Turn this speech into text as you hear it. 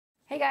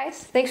Hey guys,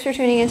 thanks for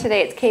tuning in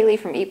today. It's Kaylee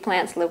from Eat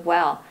Plants Live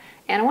Well.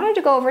 And I wanted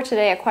to go over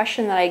today a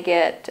question that I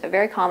get, a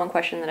very common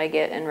question that I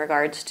get in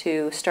regards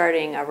to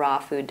starting a raw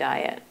food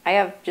diet. I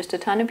have just a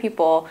ton of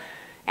people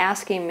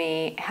asking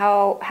me,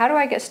 how do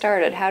I get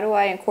started? How do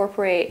I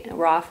incorporate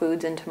raw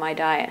foods into my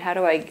diet? How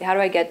do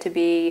I get to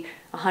be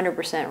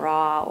 100%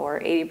 raw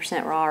or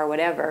 80% raw or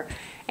whatever?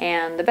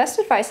 And the best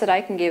advice that I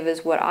can give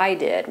is what I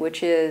did,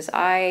 which is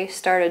I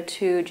started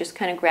to just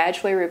kind of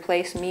gradually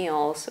replace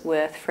meals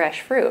with fresh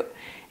fruit.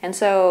 And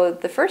so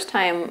the first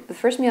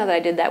meal that I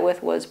did that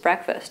with was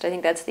breakfast. I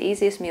think that's the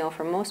easiest meal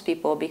for most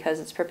people because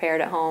it's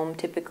prepared at home,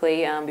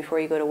 typically before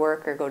you go to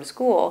work or go to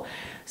school.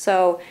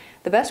 So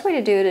the best way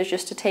to do it is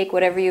just to take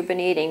whatever you've been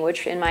eating,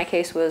 which in my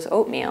case was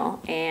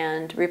oatmeal,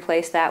 and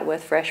replace that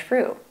with fresh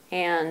fruit.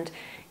 And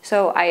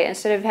so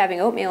instead of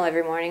having oatmeal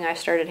every morning, I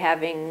started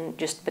having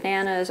just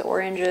bananas,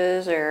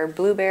 oranges, or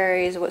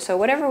blueberries. So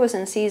whatever was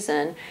in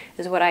season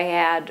is what I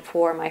had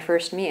for my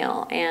first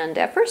meal. And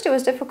at first it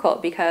was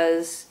difficult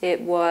because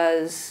it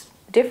was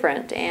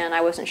different, and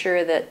I wasn't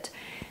sure that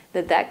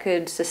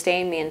could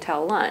sustain me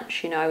until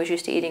lunch. You know, I was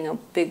used to eating a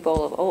big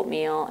bowl of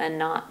oatmeal and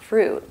not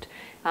fruit.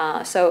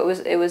 So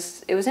it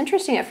was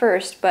interesting at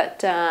first,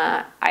 but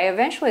I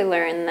eventually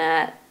learned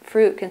that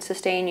fruit can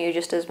sustain you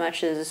just as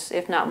much as,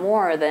 if not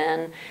more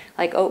than,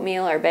 like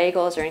oatmeal or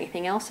bagels or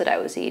anything else that I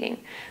was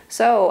eating.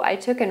 So I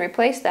took and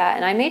replaced that,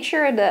 and I made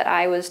sure that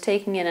I was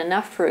taking in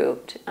enough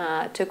fruit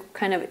to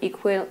kind of the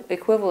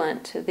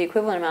equivalent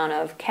amount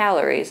of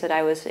calories that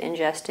I was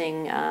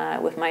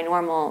ingesting with my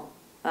normal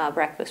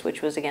breakfast,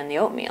 which was again the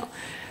oatmeal.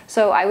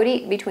 So I would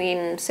eat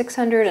between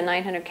 600 and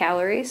 900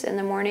 calories in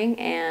the morning,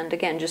 and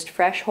again, just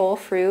fresh whole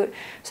fruit.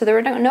 So there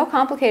were no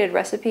complicated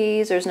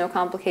recipes, there's no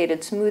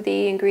complicated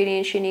smoothie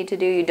ingredients you need to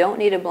do. You don't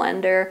need a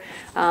blender.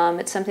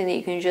 It's something that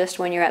you can just,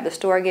 when you're at the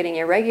store getting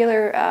your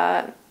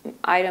regular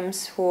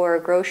items for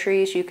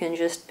groceries, you can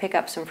just pick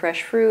up some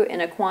fresh fruit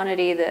in a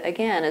quantity that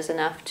again is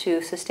enough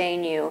to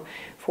sustain you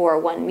for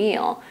one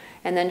meal.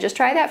 And then just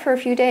try that for a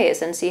few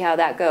days and see how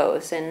that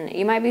goes. And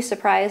you might be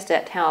surprised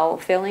at how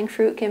filling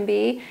fruit can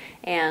be,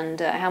 and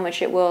how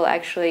much it will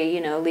actually,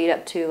 you know, lead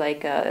up to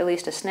like at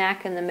least a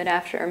snack in the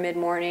mid-after or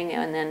mid-morning,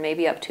 and then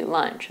maybe up to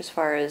lunch as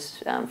far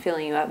as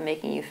filling you up and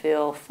making you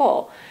feel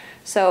full.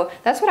 So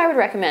that's what I would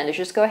recommend, is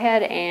just go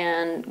ahead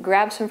and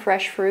grab some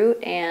fresh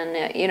fruit,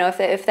 and you know,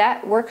 if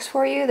that works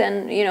for you,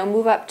 then you know,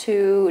 move up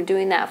to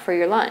doing that for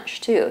your lunch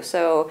too.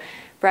 So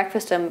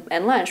breakfast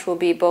and lunch will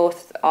be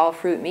both all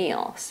fruit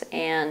meals,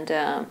 and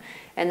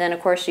then of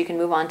course you can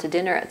move on to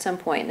dinner at some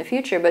point in the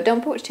future, but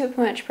don't put too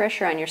much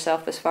pressure on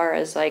yourself as far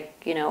as like,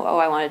 you know, oh,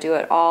 I want to do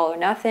it all or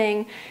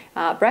nothing.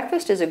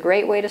 Breakfast is a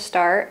great way to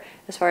start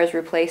as far as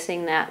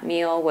replacing that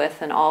meal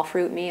with an all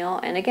fruit meal.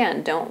 And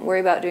again, don't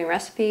worry about doing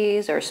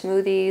recipes or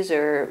smoothies,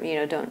 or you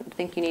know, don't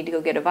think you need to go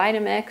get a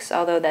Vitamix,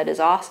 although that is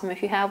awesome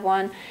if you have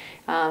one.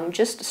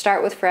 Just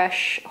start with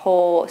fresh,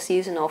 whole,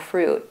 seasonal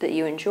fruit that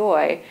you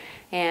enjoy,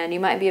 and you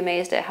might be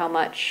amazed at how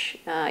much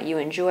you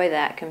enjoy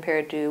that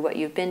compared to what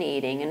you've been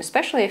eating. And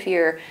especially if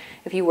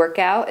you work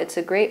out, it's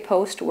a great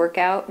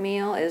post-workout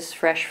meal is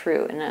fresh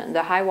fruit. And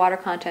the high water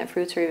content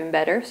fruits are even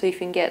better. So you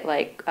can get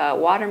like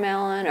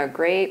watermelon or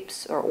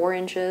grapes or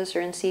oranges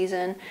are in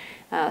season.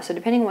 So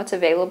depending on what's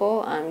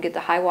available, get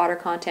the high water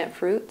content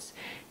fruits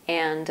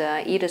and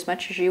eat as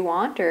much as you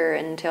want or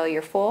until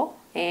you're full.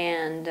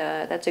 And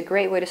that's a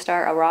great way to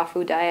start a raw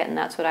food diet, and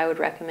that's what I would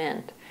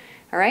recommend.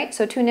 Alright,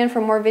 so tune in for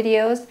more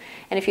videos,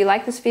 and if you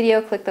like this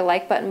video, click the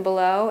like button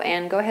below,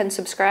 and go ahead and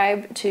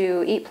subscribe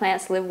to Eat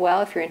Plants Live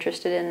Well if you're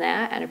interested in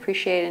that, and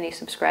appreciate any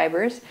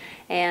subscribers.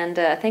 And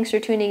thanks for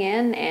tuning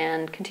in,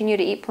 and continue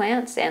to eat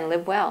plants and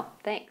live well.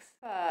 Thanks.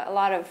 A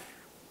lot of